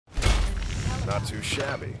Not too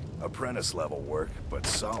shabby. Apprentice level work, but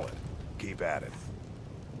solid. Keep at it.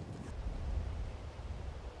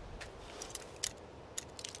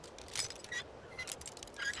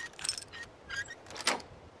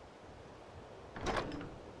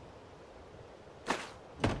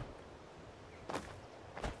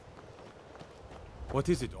 What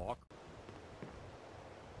is it, Orc?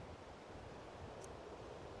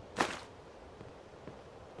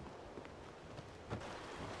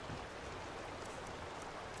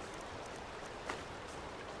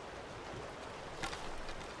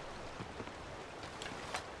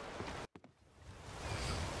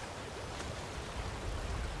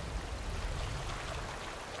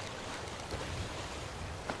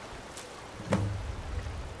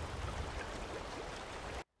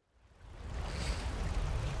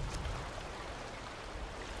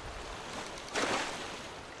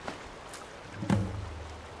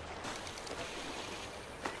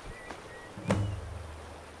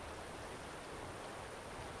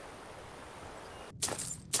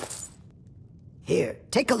 Here,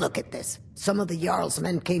 take a look at this. Some of the Jarl's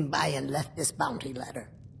men came by and left this bounty letter.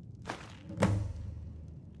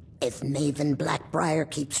 If Maven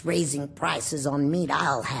Blackbriar keeps raising prices on meat,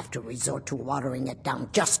 I'll have to resort to watering it down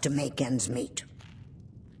just to make ends meet.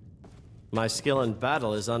 My skill in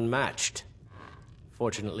battle is unmatched.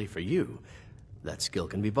 Fortunately for you, that skill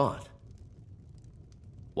can be bought.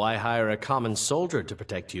 Why hire a common soldier to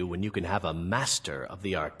protect you when you can have a master of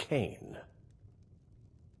the arcane?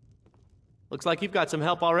 Looks like you've got some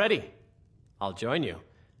help already. I'll join you,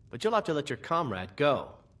 but you'll have to let your comrade go.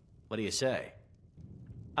 What do you say?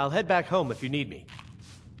 I'll head back home if you need me.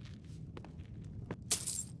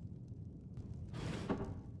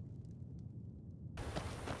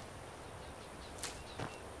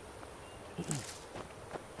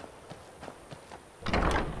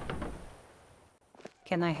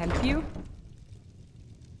 Can I help you?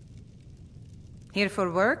 Here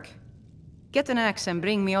for work? Get an axe and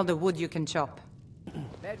bring me all the wood you can chop.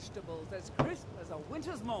 Vegetables as crisp as a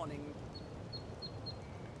winter's morning.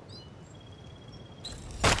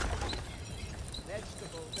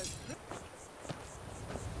 Vegetables as crisp.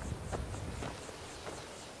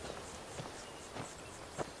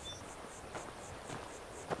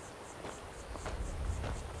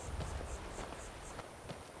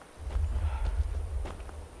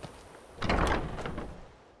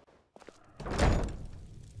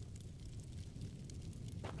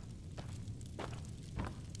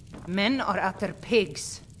 Men are utter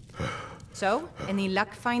pigs. So, any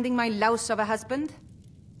luck finding my louse of a husband?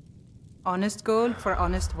 Honest gold for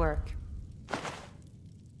honest work.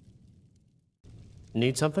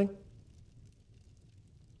 Need something?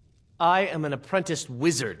 I am an apprenticed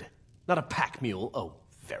wizard, not a pack mule. Oh,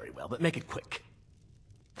 very well, but make it quick.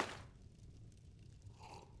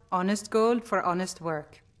 Honest gold for honest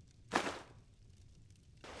work.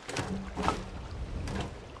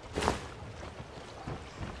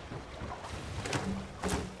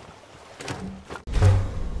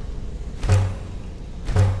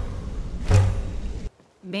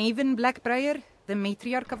 Maven Blackbriar, the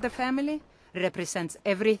matriarch of the family, represents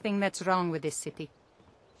everything that's wrong with this city.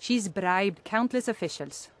 She's bribed countless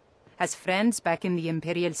officials, has friends back in the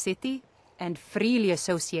Imperial City, and freely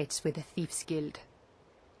associates with the Thieves' Guild.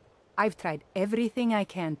 I've tried everything I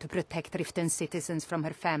can to protect Riften's citizens from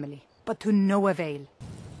her family, but to no avail.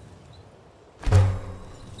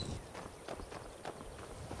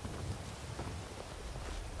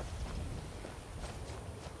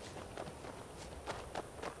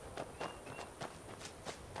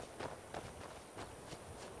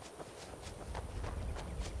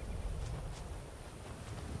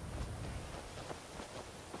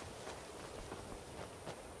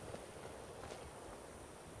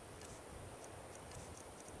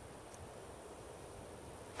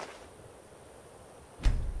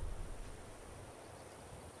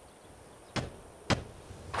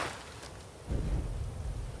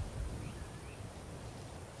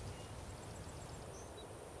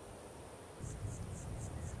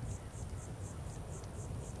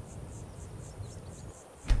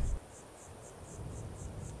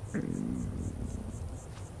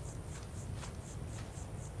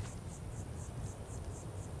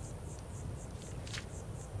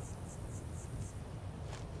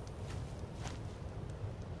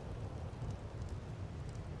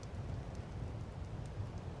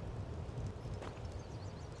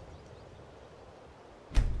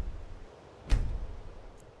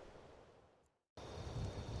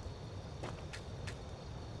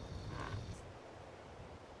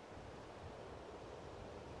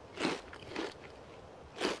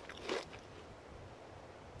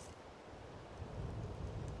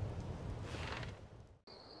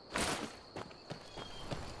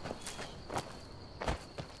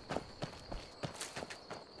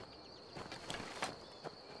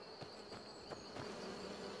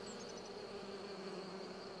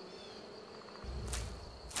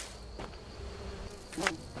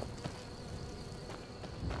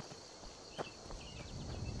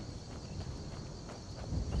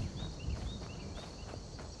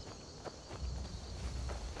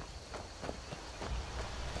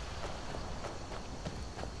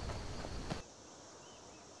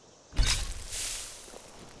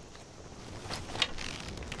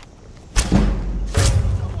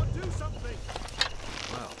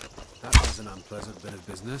 bit of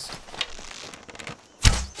business.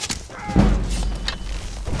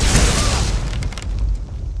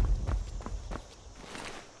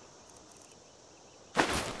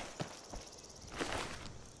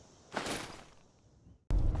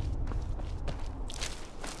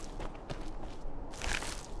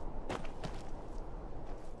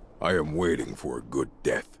 I am waiting for a good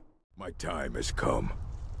death. My time has come.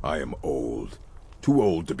 I am old. Too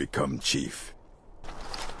old to become chief.